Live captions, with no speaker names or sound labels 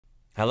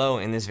Hello,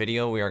 in this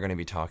video we are going to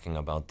be talking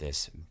about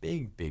this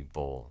big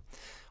bowl.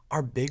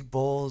 Our big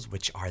bowls,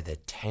 which are the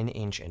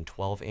 10-inch and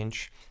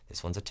 12-inch,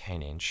 this one's a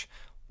 10-inch,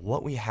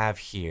 what we have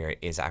here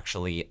is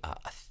actually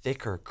a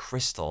thicker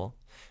crystal,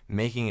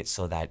 making it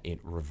so that it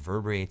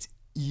reverberates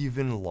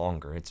even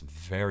longer. It's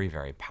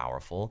very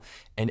powerful,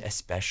 and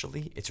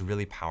especially it's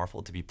really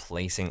powerful to be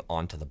placing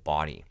onto the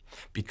body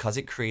because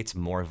it creates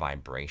more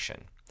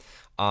vibration.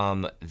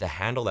 The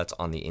handle that's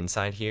on the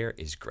inside here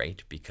is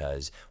great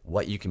because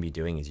what you can be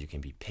doing is you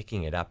can be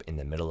picking it up in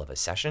the middle of a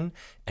session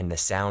and the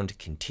sound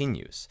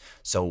continues.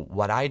 So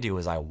what I do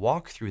is I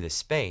walk through the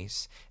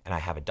space and I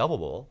have a double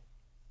bowl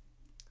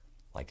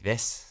like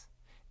this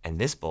and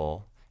this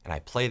bowl, and I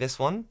play this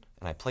one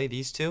and I play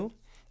these two,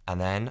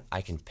 and then I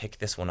can pick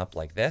this one up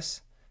like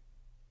this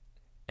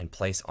and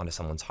place onto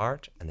someone's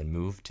heart and then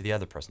move to the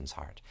other person's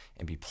heart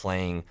and be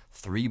playing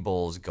 3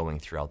 bowls going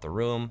throughout the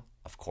room,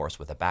 of course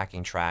with a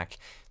backing track.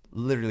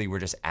 Literally, we're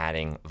just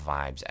adding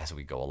vibes as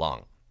we go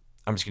along.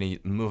 I'm just going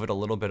to move it a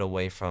little bit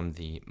away from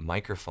the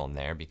microphone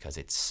there because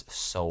it's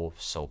so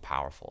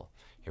powerful.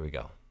 Here we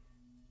go.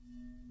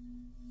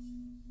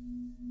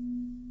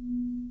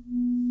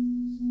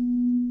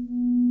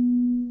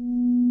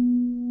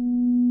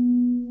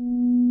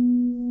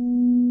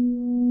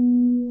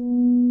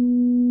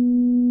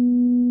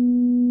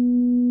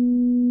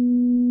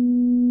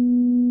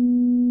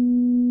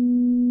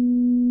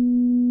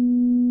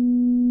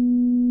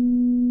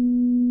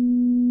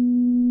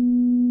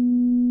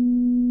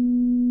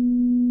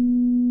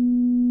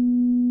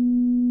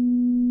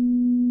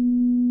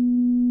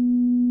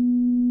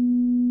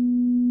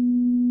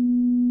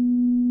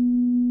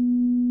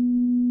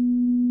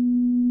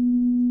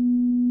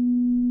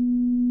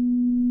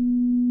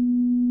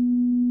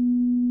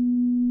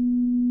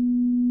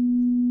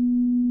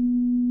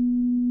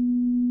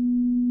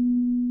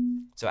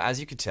 So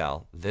as you can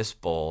tell, this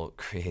bowl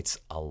creates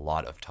a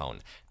lot of tone.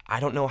 I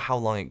don't know how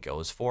long it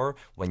goes for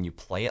when you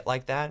play it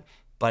like that,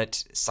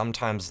 but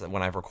sometimes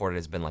when I've recorded,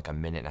 it's been like 1.5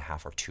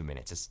 minutes or 2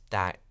 minutes. It's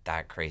that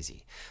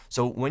crazy.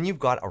 So when you've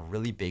got a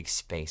really big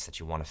space that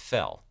you want to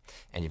fill,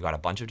 and you've got a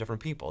bunch of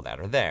different people that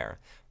are there,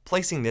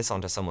 placing this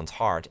onto someone's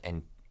heart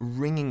and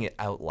ringing it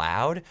out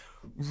loud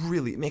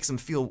really makes them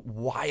feel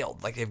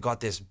wild, like they've got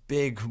this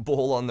big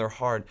bowl on their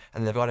heart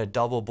and they've got a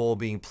double bowl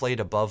being played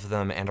above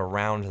them and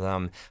around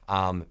them.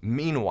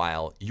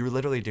 Meanwhile, you're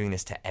literally doing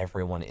this to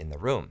everyone in the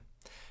room.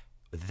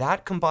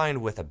 That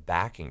combined with a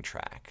backing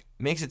track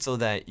makes it so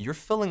that you're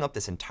filling up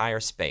this entire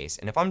space.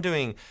 And if I'm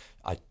doing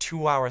a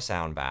 2-hour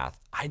sound bath,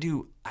 I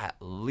do at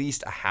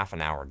least a half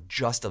an hour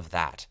just of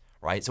that.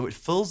 Right? So it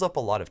fills up a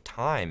lot of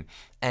time,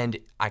 and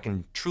I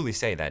can truly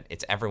say that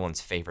it's everyone's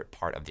favorite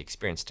part of the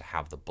experience to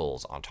have the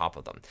bowls on top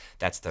of them.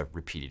 That's the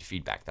repeated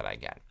feedback that I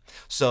get.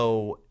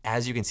 So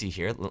as you can see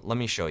here, let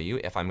me show you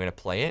if I'm going to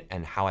play it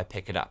and how I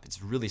pick it up.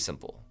 It's really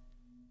simple.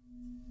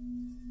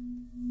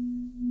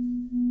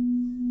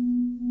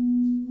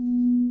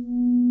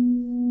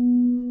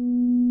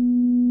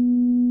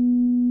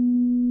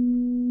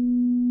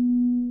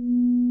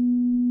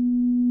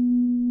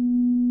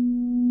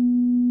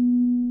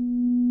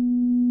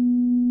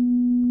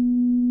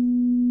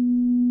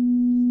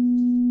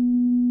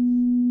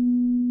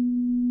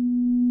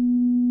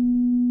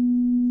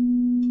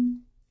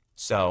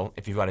 So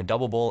if you've got a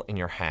double bowl in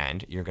your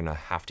hand, you're gonna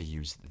have to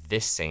use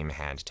this same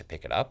hand to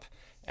pick it up,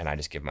 and I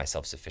just give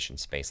myself sufficient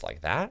space like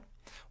that.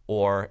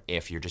 Or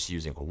if you're just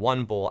using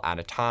one bowl at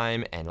a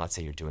time, and let's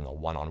say you're doing a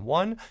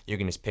one-on-one, you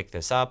can just pick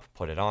this up,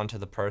 put it onto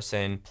the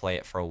person, play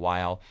it for a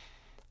while.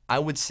 I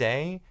would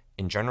say,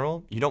 in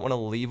general, you don't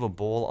wanna leave a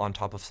bowl on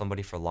top of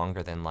somebody for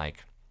longer than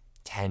like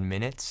 10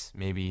 minutes,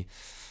 maybe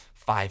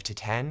 5 to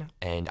 10.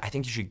 And I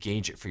think you should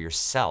gauge it for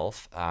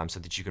yourself so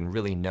that you can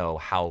really know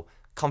how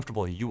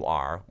comfortable you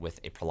are with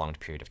a prolonged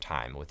period of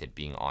time with it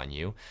being on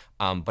you.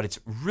 But it's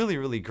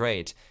really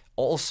great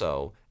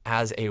also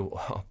as a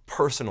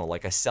personal,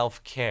 like a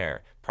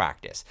self-care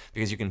practice,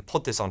 because you can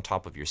put this on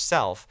top of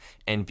yourself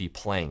and be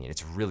playing it.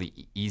 It's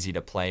really easy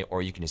to play,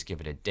 or you can just give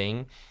it a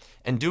ding.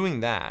 And doing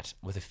that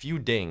with a few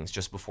dings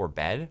just before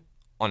bed,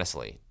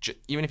 honestly,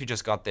 even if you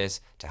just got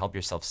this to help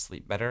yourself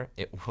sleep better,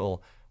 it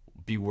will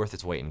be worth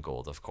its weight in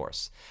gold, of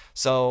course.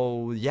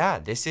 So yeah,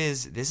 this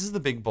is the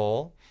big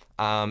bowl.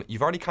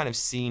 You've already kind of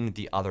seen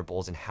the other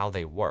bowls and how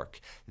they work.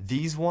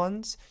 These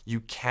ones, you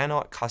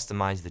cannot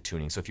customize the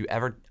tuning. So if you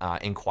ever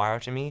inquire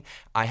to me,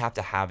 I have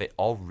to have it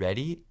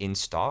already in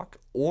stock,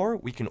 or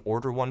we can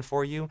order one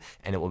for you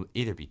and it will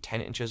either be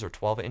 10 inches or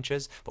 12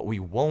 inches, but we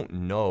won't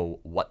know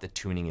what the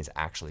tuning is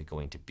actually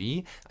going to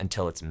be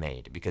until it's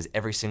made, because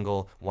every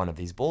single one of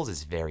these bowls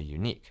is very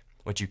unique.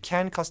 What you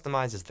can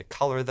customize is the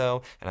color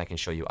though, and I can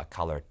show you a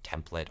color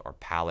template or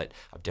palette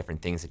of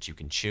different things that you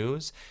can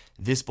choose.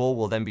 This bowl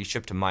will then be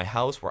shipped to my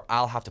house where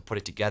I'll have to put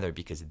it together,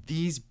 because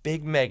these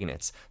big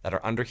magnets that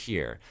are under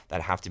here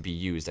that have to be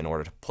used in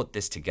order to put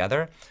this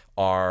together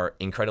are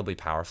incredibly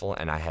powerful,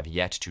 and I have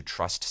yet to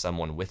trust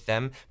someone with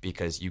them,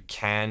 because you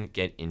can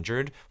get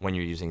injured when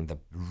you're using the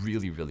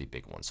really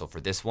big one. So for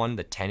this one,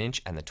 the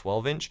 10-inch and the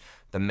 12-inch,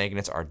 The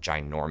magnets are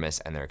ginormous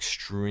and they're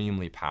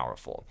extremely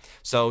powerful.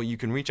 So you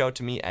can reach out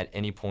to me at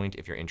any point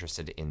if you're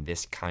interested in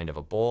this kind of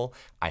a bowl.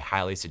 I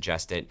highly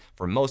suggest it.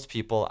 For most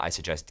people, I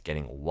suggest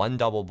getting one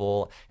double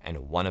bowl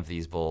and one of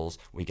these bowls.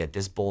 We get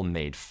this bowl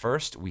made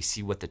first. We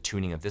see what the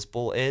tuning of this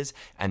bowl is,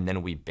 and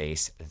then we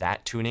base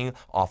that tuning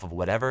off of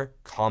whatever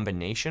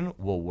combination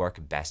will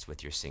work best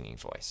with your singing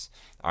voice.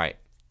 All right,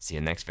 see you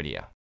in the next video.